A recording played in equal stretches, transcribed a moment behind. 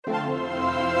Hey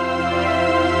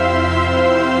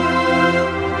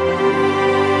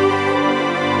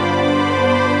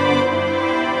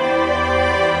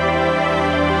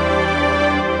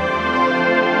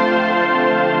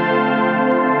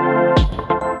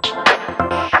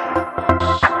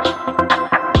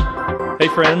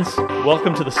friends,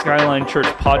 welcome to the Skyline Church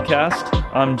podcast.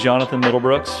 I'm Jonathan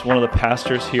Middlebrooks, one of the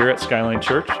pastors here at Skyline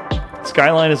Church.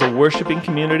 Skyline is a worshiping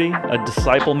community, a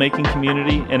disciple-making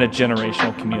community, and a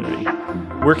generational community.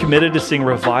 We're committed to seeing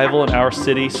revival in our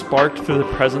city sparked through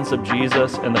the presence of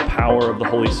Jesus and the power of the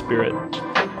Holy Spirit.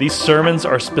 These sermons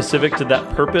are specific to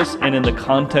that purpose and in the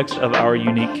context of our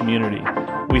unique community.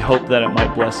 We hope that it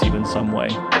might bless you in some way.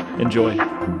 Enjoy.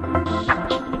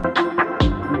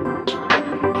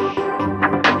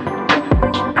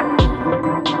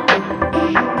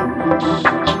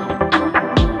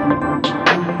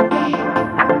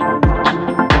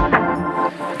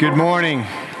 Good morning.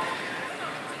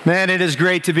 Man, it is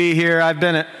great to be here. I've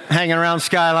been hanging around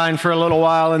Skyline for a little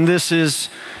while, and this is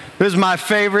my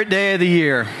favorite day of the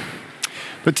year.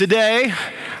 But today,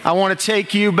 I want to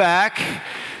take you back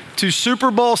to Super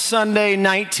Bowl Sunday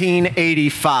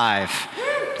 1985.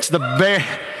 It's the Bears.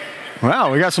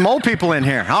 Wow, we got some old people in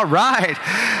here. All right.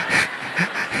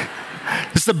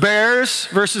 It's the Bears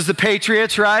versus the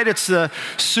Patriots, right? It's the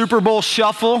Super Bowl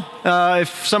Shuffle,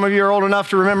 if some of you are old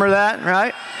enough to remember that,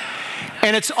 right?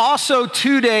 And it's also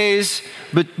 2 days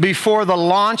before the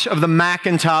launch of the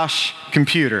Macintosh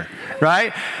computer,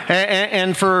 right?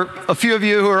 And for a few of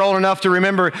you who are old enough to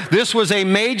remember, this was a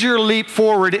major leap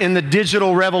forward in the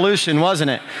digital revolution,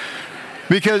 wasn't it?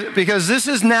 Because this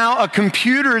is now a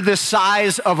computer the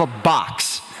size of a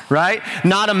box, right?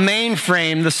 Not a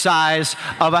mainframe the size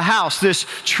of a house. This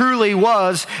truly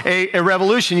was a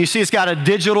revolution. You see, it's got a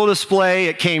digital display.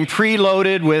 It came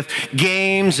preloaded with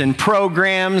games and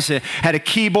programs. It had a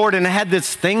keyboard, and it had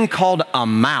this thing called a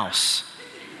mouse,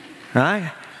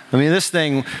 right? I mean, this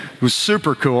thing was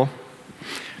super cool,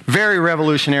 very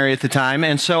revolutionary at the time.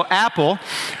 And so Apple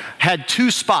had 2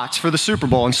 spots for the Super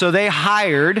Bowl. And so they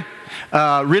hired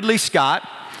Ridley Scott,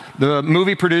 the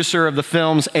movie producer of the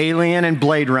films Alien and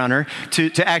Blade Runner,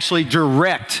 to actually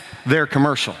direct their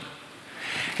commercial.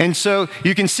 And so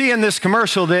you can see in this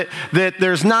commercial that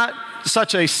there's not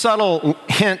such a subtle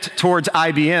hint towards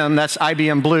IBM. That's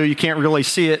IBM Blue. You can't really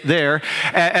see it there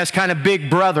as kind of Big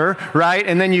Brother, right?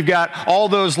 And then you've got all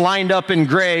those lined up in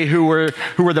gray who were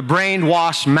the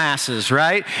brainwashed masses,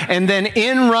 right? And then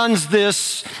in runs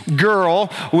this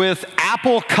girl with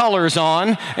Apple colors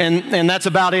on, and that's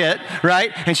about it,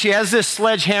 right? And she has this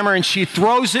sledgehammer, and she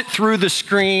throws it through the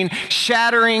screen,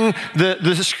 shattering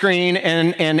the screen,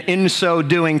 and in so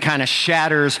doing kind of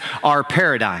shatters our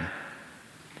paradigm.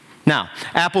 Now,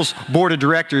 Apple's board of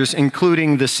directors,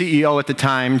 including the CEO at the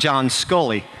time, John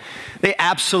Sculley, they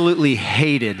absolutely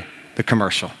hated the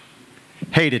commercial.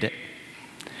 Hated it.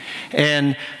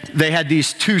 And they had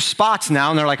these 2 spots now,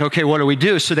 and they're like, okay, what do we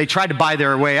do? So they tried to buy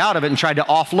their way out of it and tried to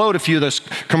offload a few of those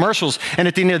commercials. And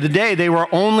at the end of the day, they were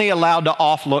only allowed to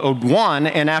offload 1,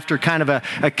 and after kind of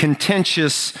a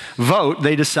contentious vote,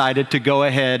 they decided to go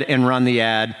ahead and run the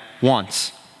ad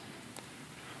once.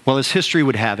 Well, as history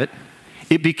would have it,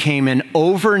 it became an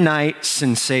overnight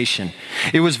sensation.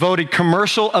 It was voted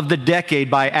commercial of the decade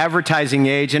by Advertising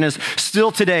Age and is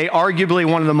still today arguably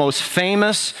one of the most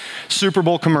famous Super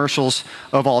Bowl commercials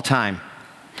of all time.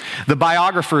 The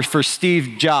biographer for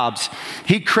Steve Jobs,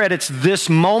 he credits this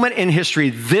moment in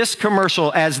history, this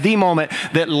commercial, as the moment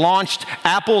that launched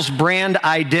Apple's brand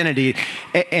identity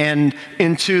and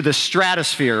into the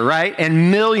stratosphere, right?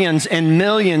 And millions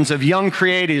of young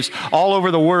creatives all over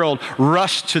the world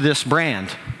rushed to this brand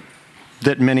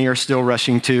that many are still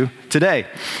rushing to today.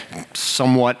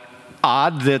 Somewhat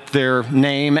odd that their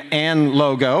name and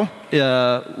logo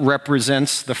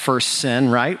represents the first sin,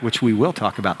 right? Which we will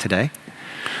talk about today.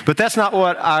 But that's not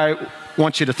what I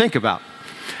want you to think about.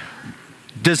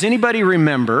 Does anybody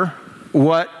remember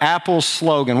what Apple's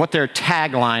slogan, what their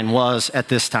tagline was at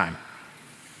this time?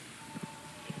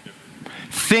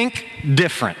 Think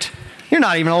different. You're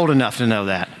not even old enough to know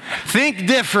that. Think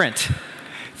different.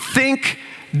 Think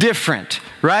different,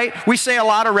 right? We say a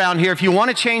lot around here, if you want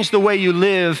to change the way you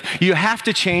live, you have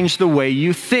to change the way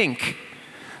you think.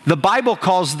 The Bible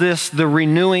calls this the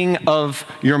renewing of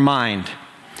your mind.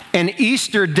 And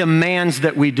Easter demands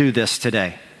that we do this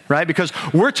today, right? Because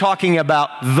we're talking about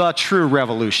the true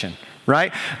revolution,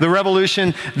 right? The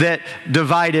revolution that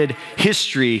divided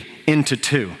history into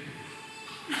 2.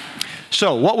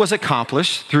 So, what was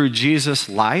accomplished through Jesus'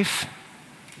 life,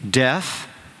 death,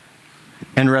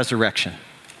 and resurrection?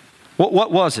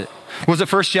 What was it? Was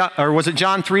it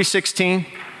John 3:16?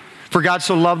 For God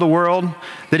so loved the world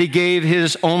that he gave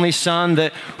his only son,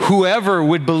 that whoever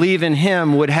would believe in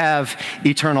him would have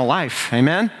eternal life.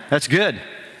 Amen? That's good.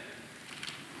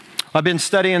 I've been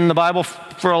studying the Bible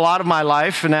for a lot of my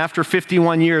life, and after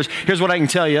 51 years, here's what I can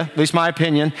tell you, at least my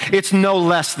opinion, it's no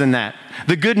less than that.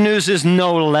 The good news is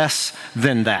no less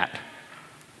than that.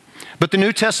 But the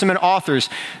New Testament authors,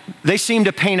 they seem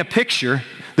to paint a picture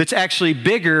that's actually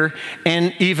bigger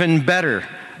and even better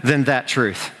than that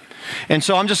truth. And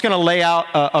so I'm just going to lay out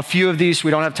a few of these.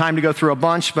 We don't have time to go through a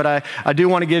bunch, but I do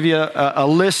want to give you a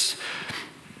list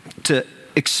to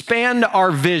expand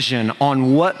our vision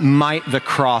on what might the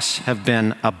cross have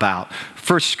been about.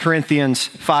 1 Corinthians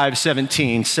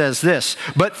 5:17 says this,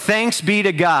 "But thanks be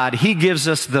to God, he gives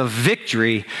us the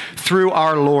victory through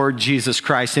our Lord Jesus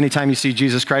Christ." Anytime you see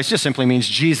Jesus Christ, it just simply means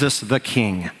Jesus the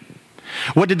King.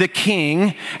 What did the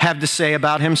king have to say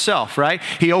about himself, right?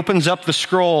 He opens up the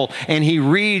scroll and he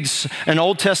reads an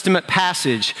Old Testament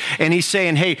passage and he's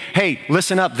saying, hey,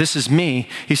 listen up, this is me.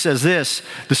 He says this,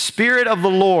 "The Spirit of the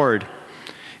Lord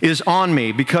is on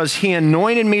me because he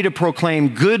anointed me to proclaim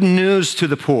good news to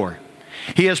the poor.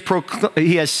 He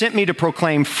has sent me to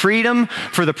proclaim freedom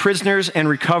for the prisoners and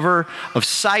recover of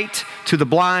sight to the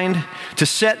blind, to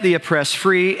set the oppressed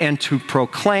free, and to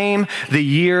proclaim the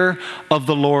year of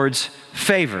the Lord's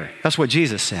favor." That's what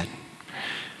Jesus said.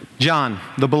 John,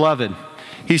 the beloved,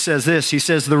 he says this. He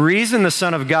says, "The reason the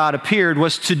Son of God appeared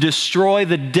was to destroy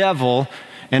the devil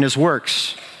and his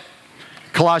works."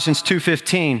 Colossians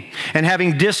 2:15, "And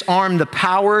having disarmed the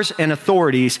powers and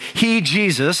authorities, he,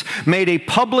 Jesus, made a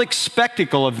public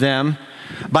spectacle of them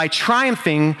by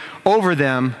triumphing over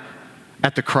them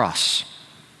at the cross."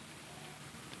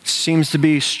 Seems to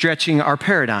be stretching our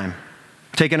paradigm,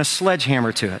 taking a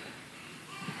sledgehammer to it.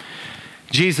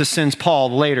 Jesus sends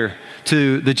Paul later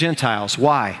to the Gentiles.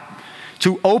 Why?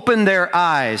 To open their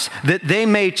eyes that they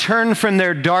may turn from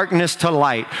their darkness to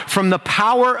light, from the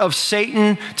power of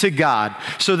Satan to God,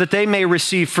 so that they may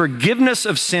receive forgiveness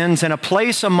of sins and a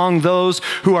place among those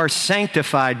who are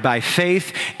sanctified by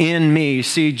faith in me.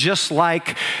 See, just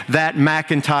like that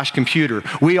Macintosh computer,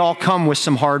 we all come with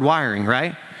some hard wiring,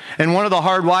 right? And one of the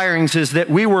hard wirings is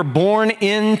that we were born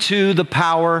into the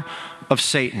power of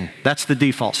Satan. That's the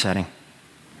default setting.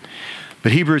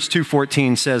 But Hebrews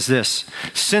 2:14 says this,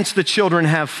 "Since the children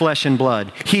have flesh and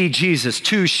blood, he, Jesus,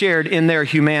 too shared in their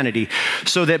humanity,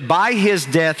 so that by his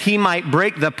death he might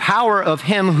break the power of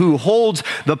him who holds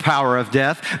the power of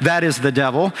death, that is the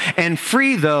devil, and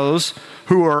free those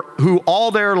who all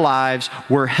their lives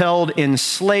were held in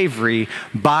slavery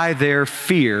by their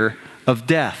fear of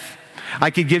death." I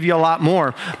could give you a lot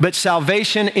more, but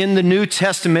salvation in the New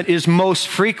Testament is most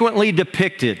frequently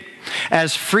depicted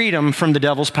as freedom from the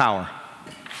devil's power.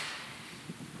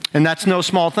 And that's no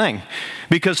small thing,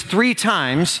 because 3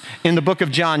 times in the book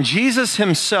of John, Jesus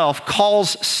himself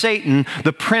calls Satan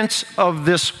the prince of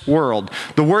this world.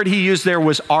 The word he used there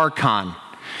was archon.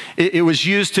 It was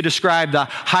used to describe the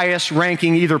highest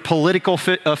ranking either political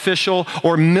official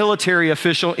or military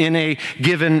official in a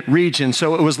given region.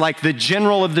 So it was like the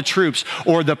general of the troops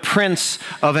or the prince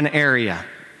of an area.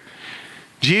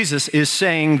 Jesus is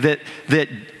saying that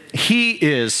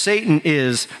Satan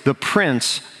is the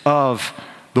prince of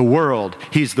the world.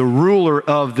 He's the ruler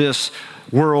of this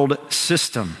world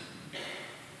system.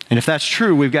 And if that's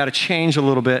true, we've got to change a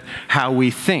little bit how we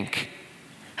think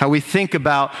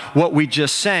about what we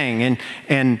just sang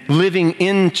and living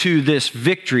into this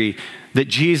victory that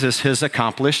Jesus has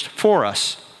accomplished for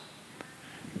us.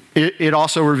 It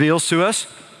also reveals to us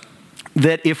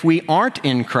that if we aren't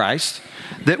in Christ,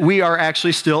 that we are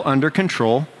actually still under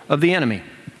control of the enemy.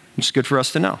 It's good for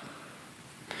us to know.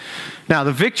 Now,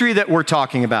 the victory that we're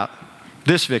talking about,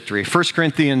 this victory, 1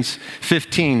 Corinthians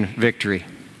 15 victory.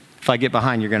 If I get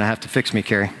behind, you're going to have to fix me,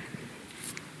 Carrie.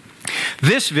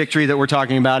 This victory that we're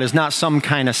talking about is not some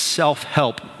kind of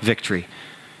self-help victory.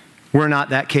 We're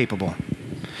not that capable.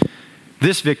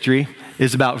 This victory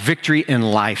is about victory in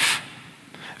life.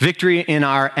 Victory in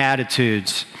our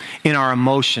attitudes, in our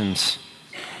emotions,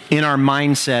 in our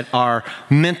mindset, our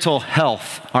mental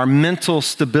health, our mental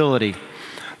stability,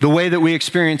 the way that we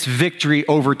experience victory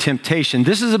over temptation.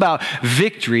 This is about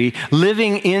victory,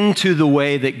 living into the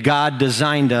way that God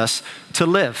designed us to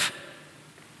live.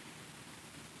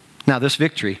 Now, this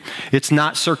victory, it's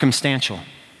not circumstantial.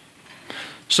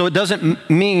 So it doesn't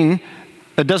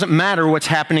matter what's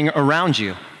happening around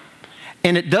you.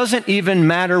 And it doesn't even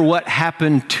matter what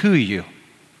happened to you.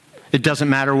 It doesn't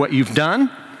matter what you've done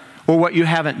or what you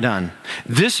haven't done.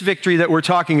 This victory that we're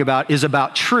talking about is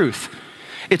about truth.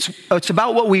 It's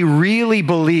about what we really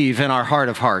believe in our heart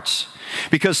of hearts.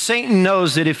 Because Satan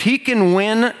knows that if he can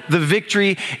win the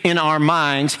victory in our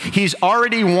minds, he's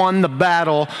already won the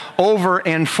battle over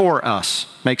and for us.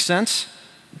 Make sense?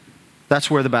 That's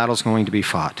where the battle's going to be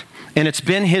fought. And it's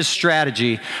been his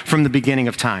strategy from the beginning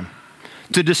of time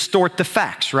to distort the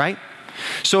facts, right?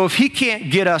 So if he can't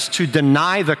get us to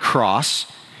deny the cross,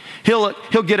 he'll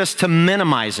get us to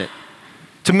minimize it,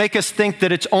 to make us think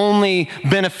that it's only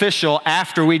beneficial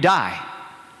after we die.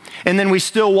 And then we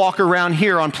still walk around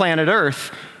here on planet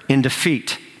Earth in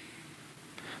defeat.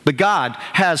 But God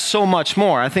has so much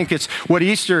more. I think it's what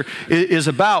Easter is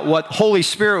about. What Holy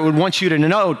Spirit would want you to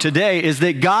know today is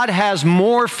that God has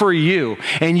more for you.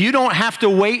 And you don't have to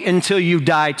wait until you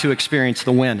die to experience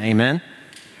the win. Amen?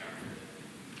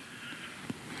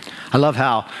 I love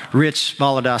how Rich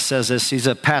Valadas says this. He's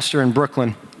a pastor in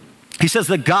Brooklyn. He says,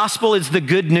 the gospel is the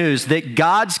good news that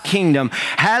God's kingdom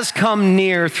has come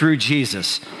near through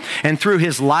Jesus. And through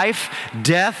his life,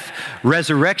 death,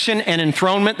 resurrection, and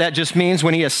enthronement, that just means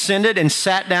when he ascended and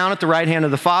sat down at the right hand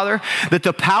of the Father, that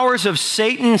the powers of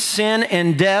Satan, sin,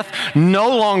 and death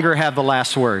no longer have the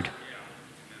last word.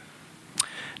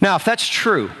 Now, if that's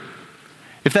true,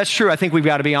 I think we've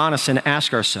got to be honest and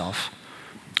ask ourselves,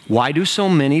 why do so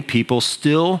many people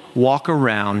still walk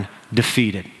around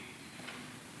defeated?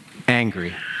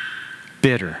 Angry,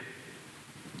 bitter,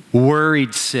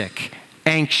 worried sick,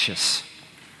 anxious,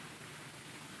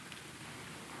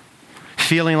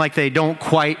 feeling like they don't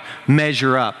quite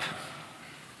measure up,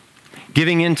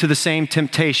 giving in to the same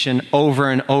temptation over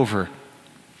and over.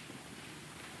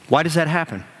 Why does that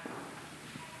happen?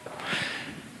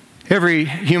 Every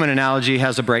human analogy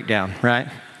has a breakdown, right?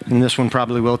 And this one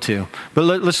probably will too. But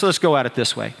let's go at it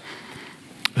this way.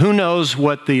 Who knows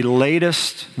what the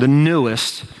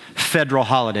newest federal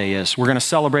holiday is? We're going to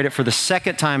celebrate it for the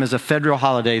second time as a federal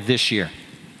holiday this year.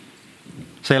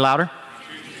 Say louder.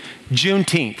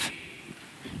 Juneteenth.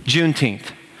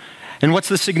 And what's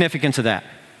the significance of that?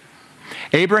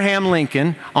 Abraham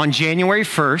Lincoln, on January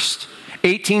 1st,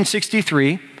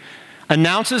 1863,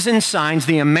 announces and signs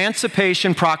the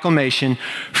Emancipation Proclamation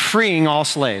freeing all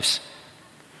slaves.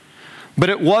 But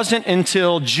it wasn't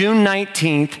until June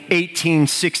 19th,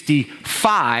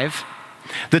 1865,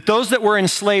 that those that were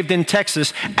enslaved in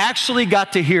Texas actually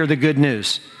got to hear the good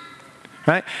news,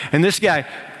 right? And this guy,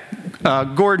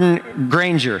 Gordon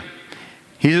Granger,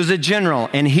 he was a general,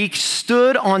 and he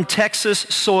stood on Texas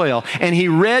soil, and he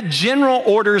read General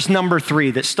Orders Number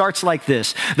 3 that starts like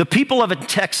this. The people of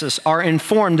Texas are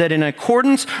informed that in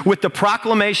accordance with the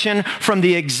proclamation from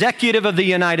the Executive of the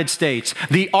United States,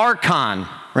 the Archon,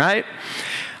 right?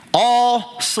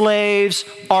 All slaves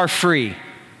are free.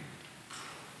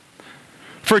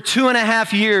 For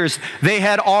 2.5 years, they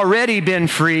had already been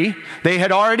free,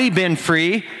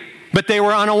 but they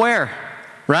were unaware,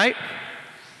 right?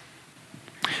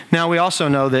 Now, we also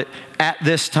know that at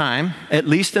this time, at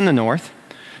least in the North,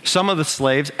 some of the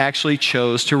slaves actually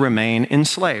chose to remain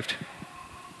enslaved.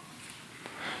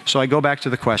 So I go back to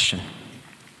the question.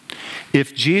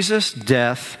 If Jesus'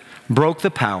 death broke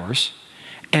the powers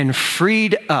and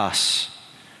freed us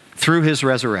through his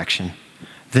resurrection,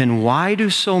 then why do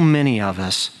so many of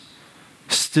us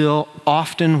still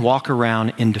often walk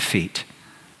around in defeat?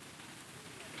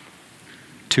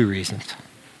 2 reasons.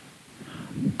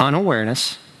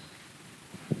 Unawareness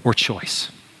or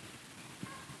choice.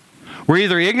 We're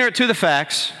either ignorant to the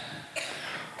facts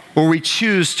or we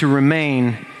choose to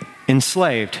remain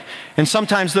enslaved. And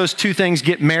sometimes those two things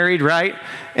get married, right?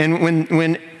 And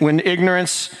when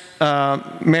ignorance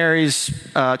marries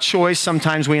choice,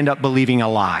 sometimes we end up believing a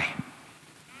lie.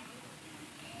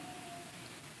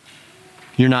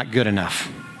 You're not good enough.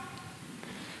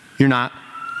 You're not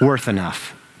worth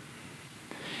enough.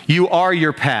 You are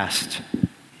your past,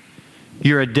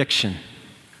 your addiction.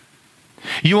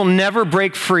 You will never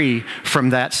break free from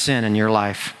that sin in your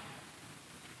life.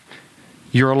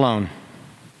 You're alone.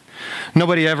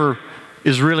 Nobody ever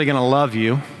is really going to love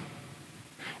you.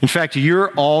 In fact,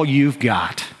 you're all you've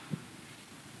got.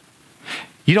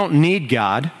 You don't need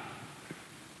God.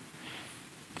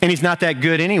 And he's not that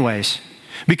good anyways.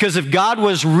 Because if God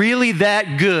was really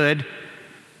that good,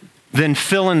 then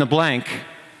fill in the blank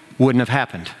wouldn't have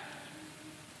happened.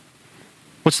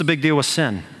 What's the big deal with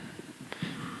sin?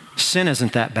 Sin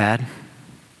isn't that bad.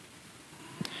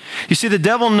 You see, the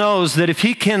devil knows that if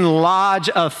he can lodge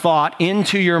a thought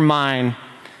into your mind,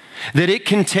 that it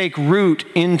can take root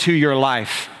into your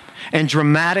life and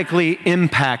dramatically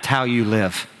impact how you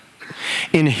live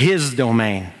in his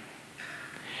domain,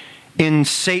 in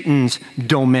Satan's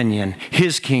dominion,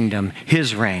 his kingdom,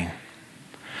 his reign.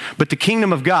 But the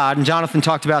kingdom of God, and Jonathan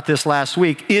talked about this last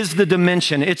week, is the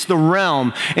dimension, it's the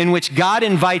realm in which God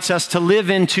invites us to live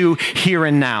into here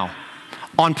and now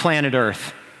on planet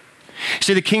Earth.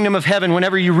 See, the kingdom of heaven,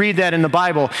 whenever you read that in the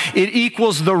Bible, it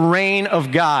equals the reign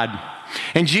of God.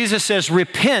 And Jesus says,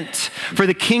 repent, for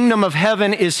the kingdom of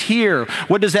heaven is here.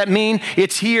 What does that mean?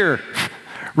 It's here,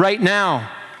 right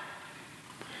now.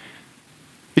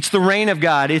 It's the reign of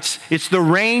God. It's the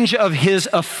range of his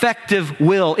effective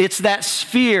will. It's that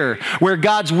sphere where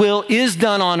God's will is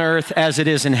done on earth as it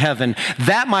is in heaven.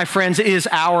 That, my friends, is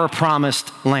our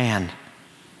promised land.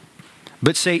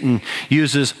 But Satan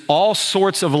uses all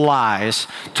sorts of lies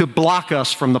to block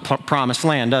us from the promised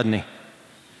land, doesn't he?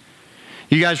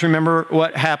 You guys remember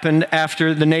what happened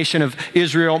after the nation of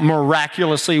Israel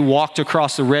miraculously walked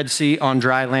across the Red Sea on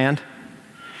dry land?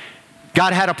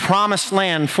 God had a promised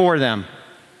land for them.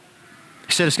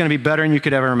 He said it's going to be better than you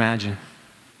could ever imagine.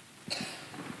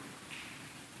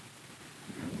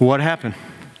 What happened?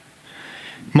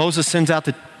 Moses sends out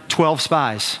the 12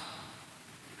 spies.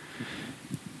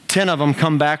 10 of them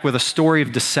come back with a story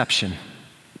of deception.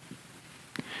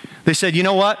 They said, you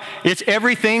know what? It's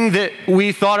everything that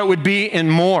we thought it would be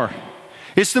and more.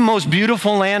 It's the most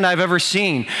beautiful land I've ever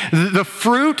seen. The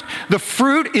fruit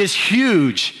is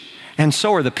huge, and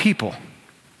so are the people.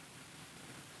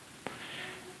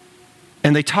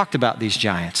 And they talked about these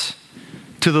giants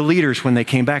to the leaders when they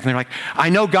came back. And they're like, I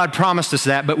know God promised us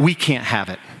that, but we can't have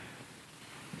it.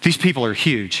 These people are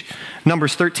huge.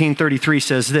 Numbers 13:33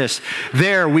 says this,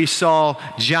 there we saw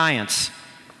giants.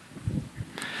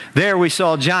 There we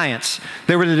saw giants.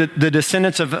 They were the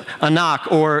descendants of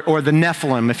Anak or the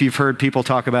Nephilim, if you've heard people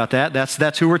talk about that.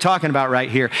 That's who we're talking about right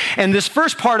here. And this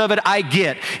first part of it I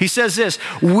get. He says this,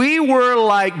 we were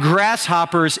like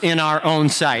grasshoppers in our own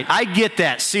sight. I get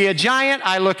that. See a giant,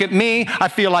 I look at me, I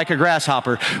feel like a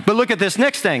grasshopper. But look at this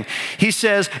next thing. He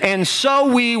says, and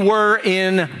so we were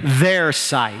in their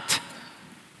sight.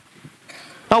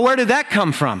 Now, where did that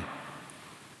come from?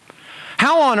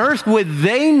 How on earth would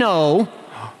they know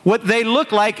what they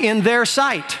look like in their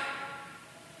sight?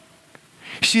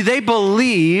 See, they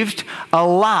believed a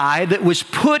lie that was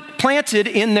planted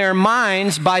in their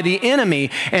minds by the enemy,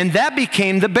 and that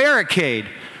became the barricade,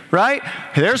 right?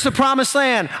 There's the promised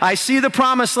land. I see the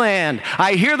promised land.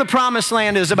 I hear the promised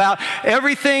land is about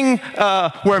everything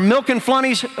where milk and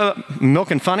honey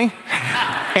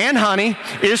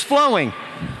is flowing,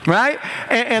 right?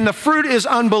 And the fruit is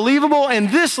unbelievable, and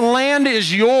this land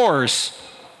is yours.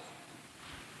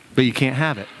 But you can't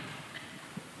have it.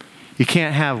 You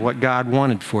can't have what God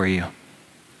wanted for you.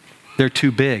 They're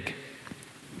too big.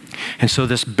 And so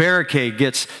this barricade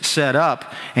gets set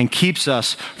up and keeps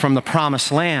us from the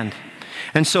promised land.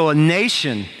 And so a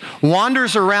nation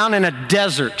wanders around in a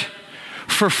desert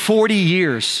for 40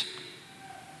 years.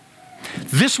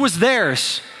 This was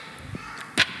theirs.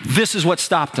 This is what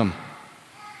stopped them.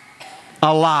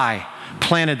 A lie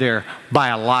planted there by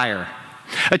a liar.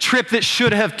 A trip that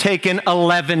should have taken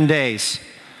 11 days.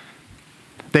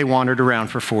 They wandered around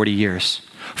for 40 years.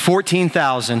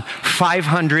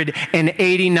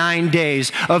 14,589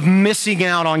 days of missing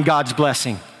out on God's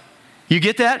blessing. You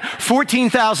get that?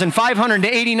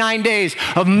 14,589 days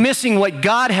of missing what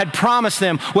God had promised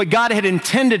them, what God had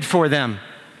intended for them.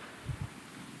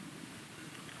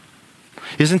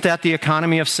 Isn't that the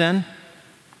economy of sin?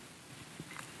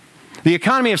 The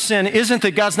economy of sin isn't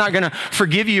that God's not going to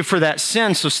forgive you for that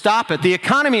sin, so stop it. The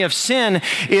economy of sin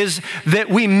is that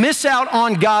we miss out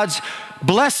on God's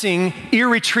blessing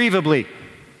irretrievably.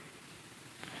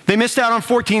 They missed out on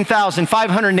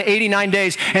 14,589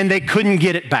 days, and they couldn't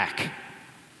get it back.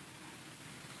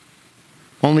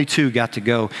 Only 2 got to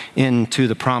go into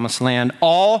the promised land,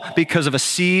 all because of a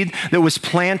seed that was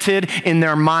planted in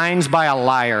their minds by a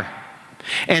liar.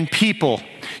 And people,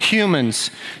 humans,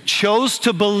 chose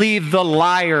to believe the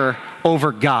liar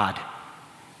over God.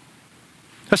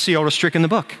 That's the oldest trick in the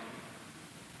book.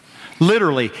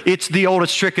 Literally, it's the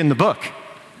oldest trick in the book.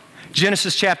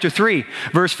 Genesis chapter 3,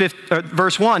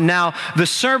 verse 1. Now, the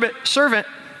serpent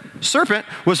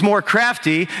was more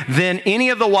crafty than any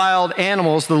of the wild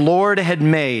animals the Lord had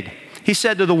made. He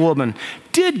said to the woman,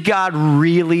 did God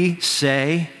really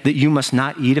say that you must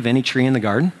not eat of any tree in the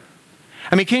garden?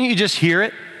 I mean, can't you just hear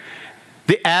it?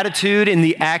 The attitude and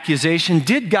the accusation.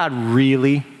 Did God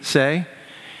really say?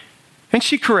 And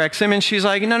she corrects him and she's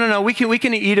like, no, we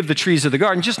can eat of the trees of the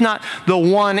garden, just not the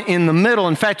one in the middle.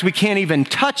 In fact, we can't even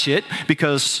touch it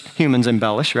because humans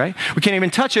embellish, right? We can't even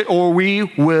touch it or we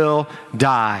will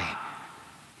die.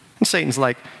 And Satan's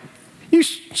like, you're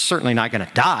certainly not going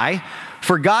to die.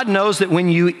 For God knows that when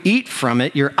you eat from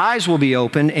it, your eyes will be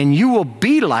opened and you will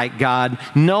be like God,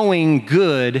 knowing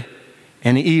good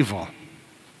and evil.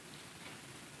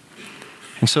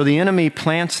 And so the enemy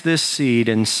plants this seed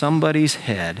in somebody's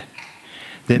head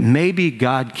that maybe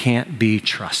God can't be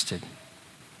trusted.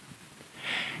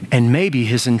 And maybe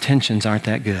his intentions aren't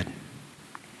that good.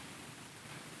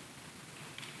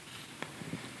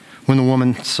 When the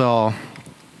woman saw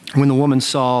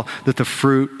that the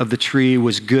fruit of the tree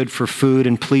was good for food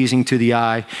and pleasing to the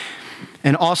eye,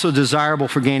 and also desirable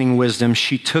for gaining wisdom,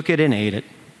 she took it and ate it.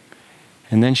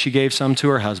 And then she gave some to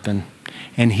her husband,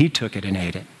 and he took it and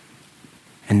ate it.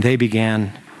 And they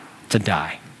began to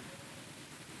die.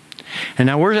 And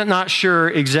now we're not sure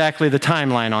exactly the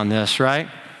timeline on this, right?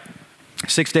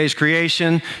 6 days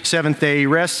creation, 7th day he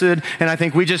rested, and I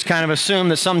think we just kind of assume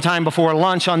that sometime before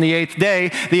lunch on the 8th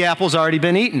day, the apple's already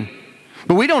been eaten.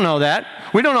 But we don't know that.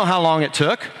 We don't know how long it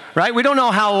took, right? We don't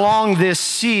know how long this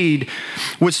seed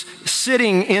was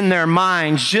sitting in their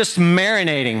minds, just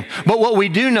marinating. But what we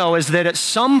do know is that at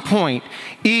some point,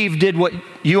 Eve did what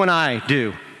you and I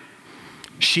do.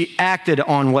 She acted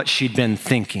on what she'd been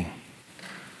thinking.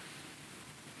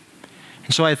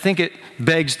 And so I think it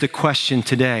begs the question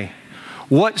today,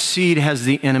 what seed has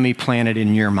the enemy planted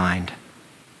in your mind?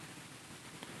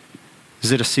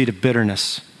 Is it a seed of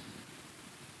bitterness?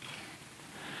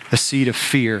 A seed of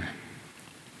fear?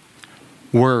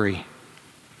 Worry?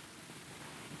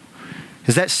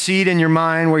 Is that seed in your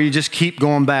mind where you just keep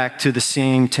going back to the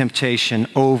same temptation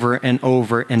over and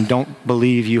over and don't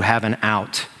believe you have an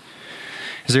out?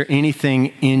 Is there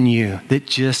anything in you that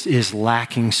just is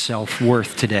lacking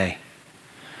self-worth today?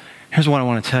 Here's what I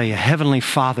want to tell you. Heavenly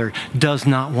Father does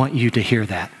not want you to hear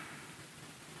that.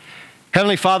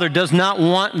 Heavenly Father does not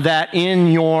want that in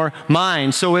your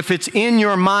mind. So if it's in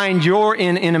your mind, you're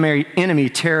in enemy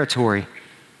territory.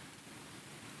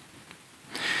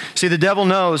 See, the devil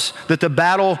knows that the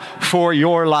battle for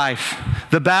your life,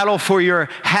 the battle for your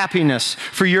happiness,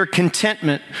 for your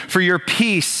contentment, for your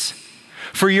peace,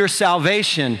 for your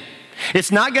salvation,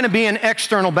 it's not going to be an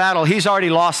external battle. He's already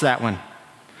lost that one.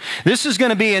 This is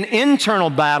going to be an internal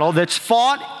battle that's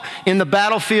fought in the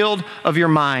battlefield of your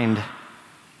mind.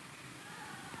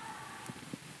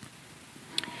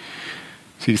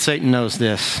 See, Satan knows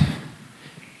this.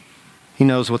 He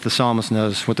knows what the psalmist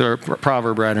knows, what the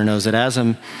proverb writer knows, that as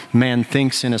a man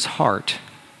thinks in his heart,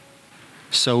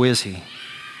 so is he.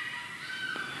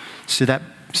 See, that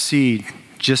seed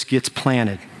just gets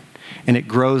planted, and it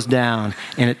grows down,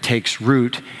 and it takes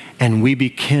root, and we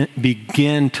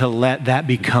begin to let that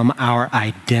become our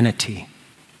identity.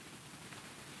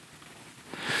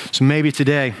 So maybe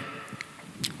today,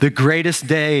 the greatest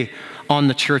day on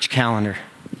the church calendar,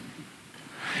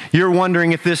 you're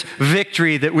wondering if this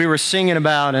victory that we were singing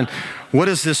about, and what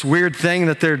is this weird thing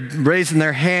that they're raising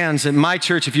their hands? At my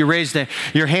church, if you raise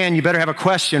your hand, you better have a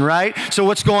question, right? So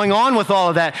what's going on with all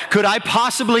of that? Could I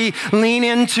possibly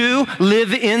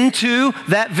live into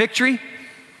that victory?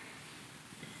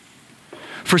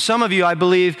 For some of you, I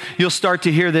believe you'll start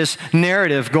to hear this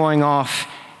narrative going off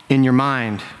in your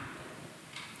mind.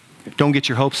 Don't get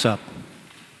your hopes up.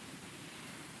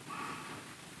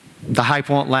 The hype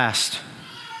won't last.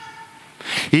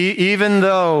 Even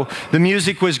though the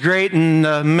music was great and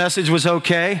the message was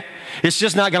okay, it's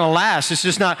just not going to last. It's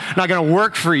just not going to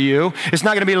work for you. It's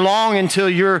not going to be long until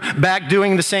you're back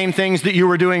doing the same things that you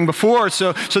were doing before.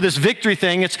 So this victory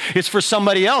thing, it's for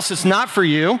somebody else. It's not for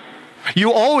you.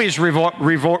 You always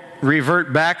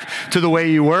revert back to the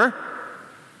way you were.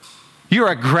 You're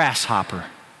a grasshopper.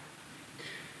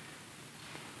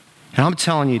 And I'm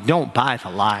telling you, don't buy the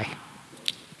lie.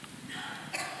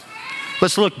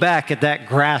 Let's look back at that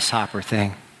grasshopper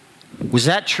thing. Was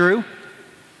that true?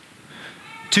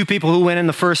 2 people who went in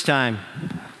the first time,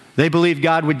 they believed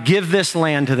God would give this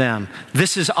land to them.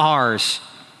 This is ours.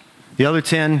 The other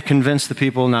 10 convinced the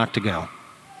people not to go.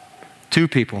 2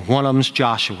 people. One of them's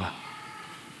Joshua.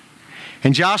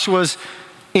 And Joshua's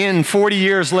in 40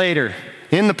 years later,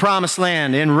 in the promised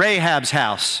land, in Rahab's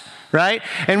house, right?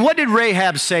 And what did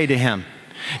Rahab say to him?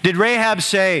 Did Rahab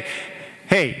say,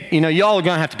 hey, y'all are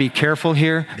going to have to be careful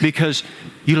here because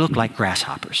you look like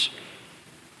grasshoppers?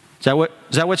 Is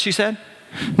that what she said?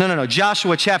 No.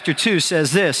 Joshua chapter 2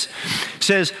 says this.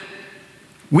 Says,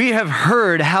 we have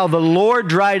heard how the Lord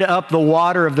dried up the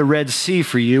water of the Red Sea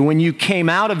for you when you came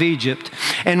out of Egypt,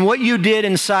 and what you did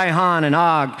in Sihon and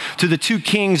Og to the 2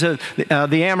 kings of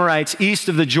the Amorites east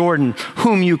of the Jordan,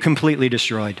 whom you completely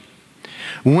destroyed.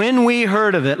 When we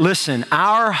heard of it, listen,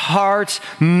 our hearts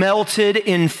melted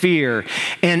in fear,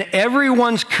 and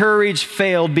everyone's courage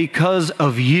failed because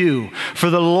of you. For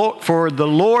the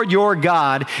Lord your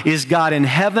God is God in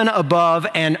heaven above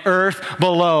and earth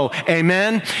below.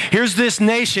 Amen? Here's this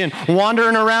nation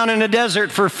wandering around in a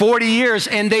desert for 40 years,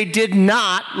 and they did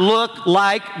not look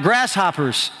like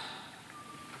grasshoppers.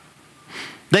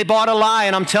 They bought a lie,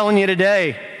 and I'm telling you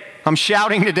today, I'm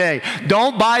shouting today,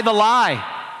 don't buy the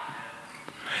lie.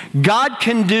 God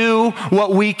can do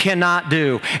what we cannot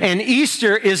do. And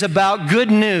Easter is about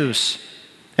good news.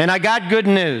 And I got good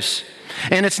news.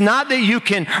 And it's not that you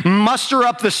can muster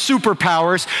up the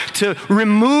superpowers to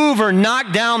remove or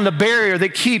knock down the barrier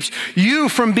that keeps you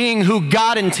from being who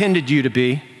God intended you to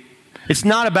be. It's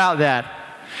not about that.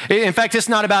 In fact, it's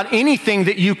not about anything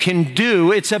that you can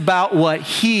do. It's about what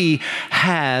He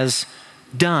has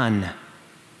done.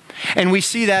 And we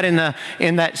see that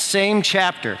in that same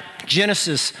chapter.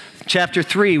 Genesis chapter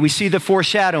 3, we see the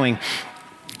foreshadowing.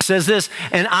 It says this,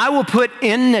 and I will put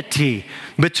enmity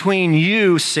between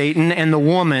you, Satan, and the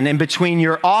woman, and between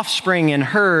your offspring and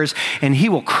hers, and he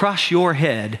will crush your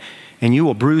head, and you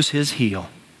will bruise his heel.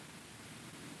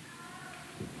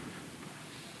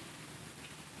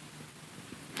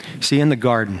 See, in the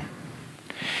garden,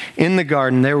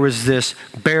 there was this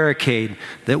barricade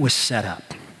that was set up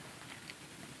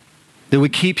that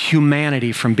would keep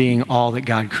humanity from being all that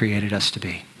God created us to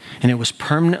be. And it was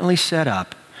permanently set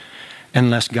up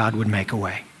unless God would make a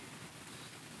way.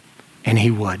 And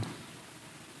He would.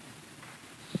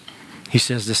 He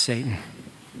says to Satan,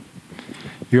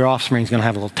 your offspring is going to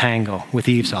have a little tango with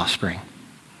Eve's offspring.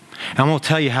 And I'm going to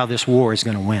tell you how this war is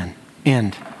going to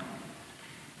end.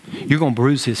 You're going to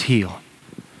bruise his heel,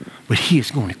 but he is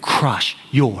going to crush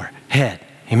your head.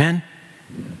 Amen?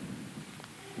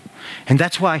 And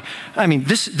that's why,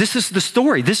 this is the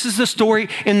story. This is the story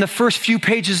in the first few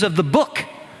pages of the book,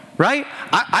 right?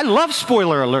 I love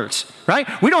spoiler alerts, right?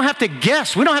 We don't have to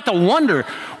guess. We don't have to wonder,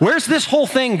 where's this whole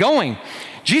thing going?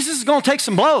 Jesus is going to take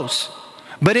some blows.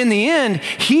 But in the end,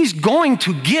 He's going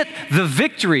to get the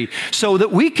victory so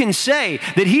that we can say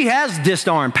that He has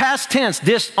disarmed, past tense,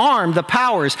 disarmed the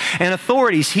powers and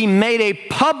authorities. He made a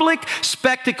public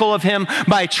spectacle of Him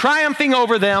by triumphing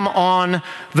over them on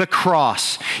the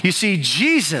cross. You see,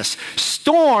 Jesus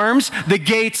storms the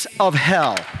gates of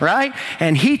hell, right?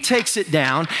 And He takes it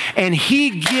down and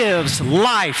He gives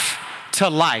life to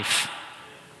life.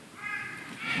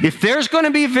 If there's going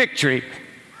to be victory,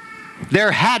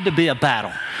 there had to be a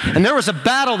battle. And there was a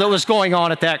battle that was going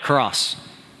on at that cross.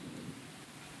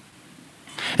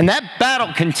 And that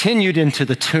battle continued into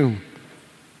the tomb.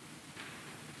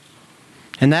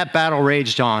 And that battle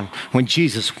raged on when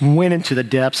Jesus went into the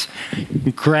depths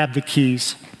and grabbed the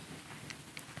keys.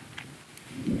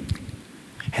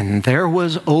 And there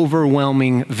was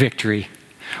overwhelming victory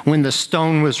when the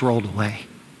stone was rolled away.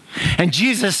 And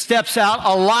Jesus steps out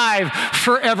alive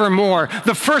forevermore,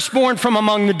 the firstborn from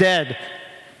among the dead.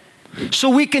 So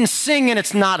we can sing and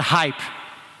it's not hype.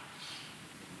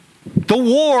 The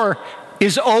war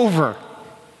is over.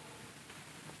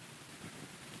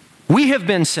 We have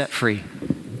been set free.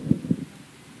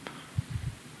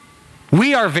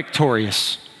 We are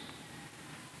victorious.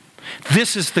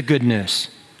 This is the good news.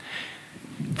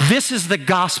 This is the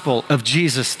gospel of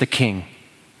Jesus the King.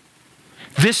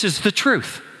 This is the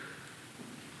truth.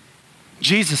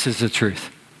 Jesus is the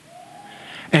truth.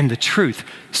 And the truth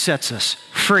sets us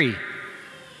free.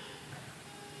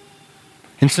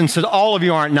 And since all of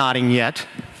you aren't nodding yet,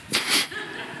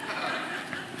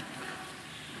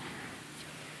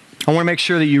 I want to make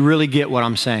sure that you really get what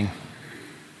I'm saying.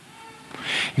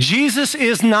 Jesus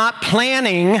is not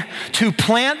planning to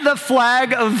plant the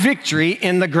flag of victory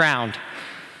in the ground.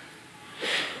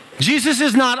 Jesus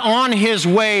is not on His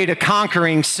way to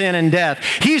conquering sin and death.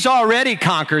 He's already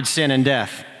conquered sin and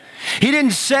death. He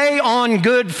didn't say on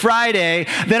Good Friday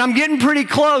that I'm getting pretty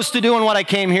close to doing what I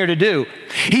came here to do.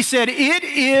 He said, it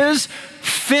is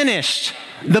finished.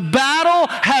 The battle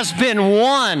has been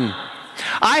won.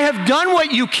 I have done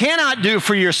what you cannot do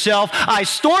for yourself. I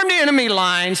stormed enemy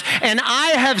lines and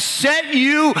I have set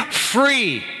you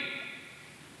free.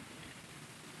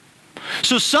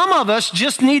 So some of us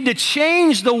just need to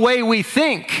change the way we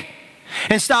think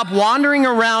and stop wandering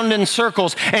around in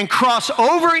circles and cross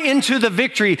over into the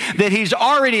victory that He's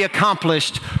already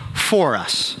accomplished for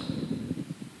us.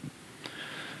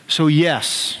 So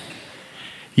yes,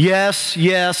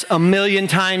 a million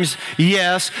times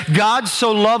yes, God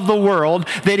so loved the world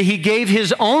that He gave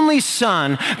His only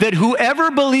Son, that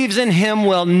whoever believes in Him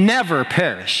will never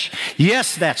perish.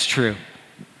 Yes, that's true.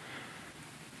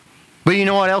 But you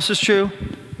know what else is true?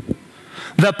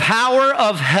 The power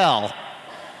of hell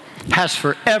has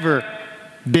forever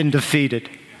been defeated.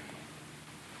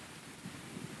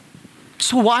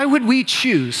 So why would we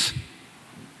choose,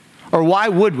 or why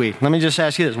would we, let me just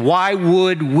ask you this, why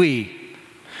would we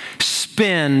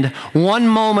spend one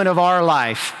moment of our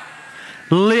life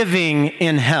living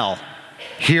in hell,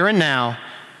 here and now,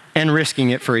 and risking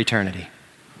it for eternity?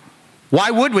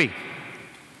 Why would we?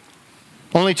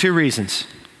 Only two reasons: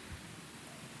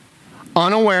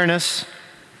 unawareness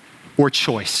or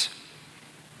choice.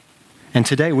 And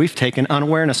today we've taken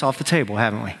unawareness off the table,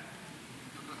 haven't we?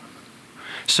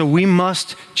 So we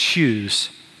must choose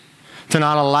to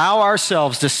not allow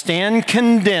ourselves to stand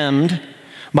condemned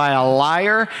by a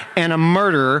liar and a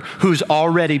murderer who's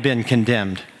already been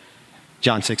condemned.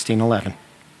 John 16:11.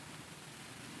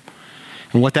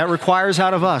 And what that requires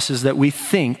out of us is that we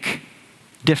think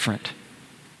different.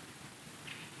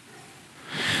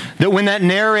 That when that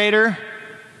narrator,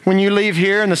 when you leave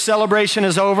here and the celebration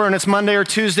is over and it's Monday or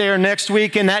Tuesday or next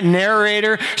week and that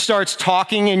narrator starts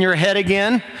talking in your head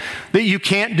again, that you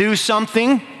can't do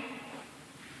something,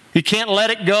 you can't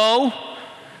let it go,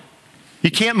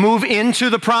 you can't move into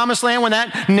the promised land. When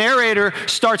that narrator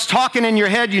starts talking in your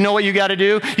head, you know what you got to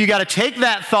do? You got to take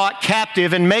that thought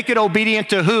captive and make it obedient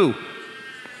to who?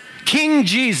 King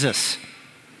Jesus.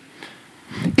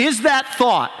 Is that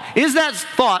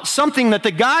thought something that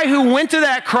the guy who went to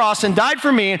that cross and died for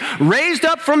me and raised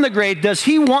up from the grave, does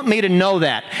he want me to know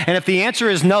that? And if the answer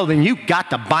is no, then you've got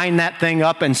to bind that thing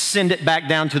up and send it back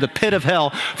down to the pit of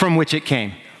hell from which it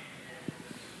came.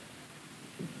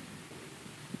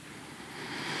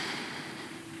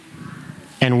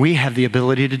 And we have the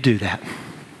ability to do that.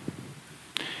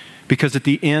 Because at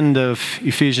the end of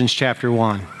Ephesians chapter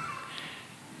 1,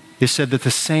 it said that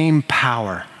the same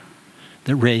power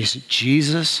that raised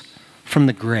Jesus from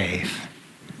the grave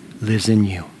lives in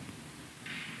you.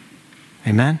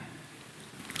 Amen?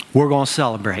 We're going to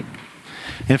celebrate.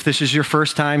 And if this is your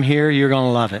first time here, you're going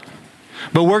to love it.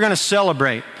 But we're going to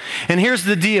celebrate. And here's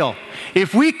the deal.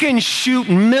 If we can shoot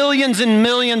millions and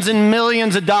millions and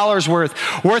millions of dollars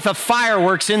worth of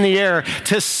fireworks in the air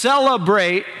to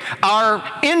celebrate our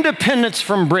independence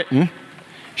from Britain,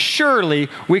 surely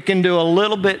we can do a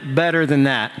little bit better than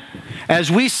that. As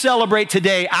we celebrate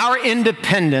today our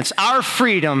independence, our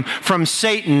freedom from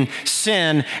Satan,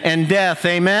 sin, and death.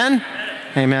 Amen?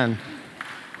 Amen.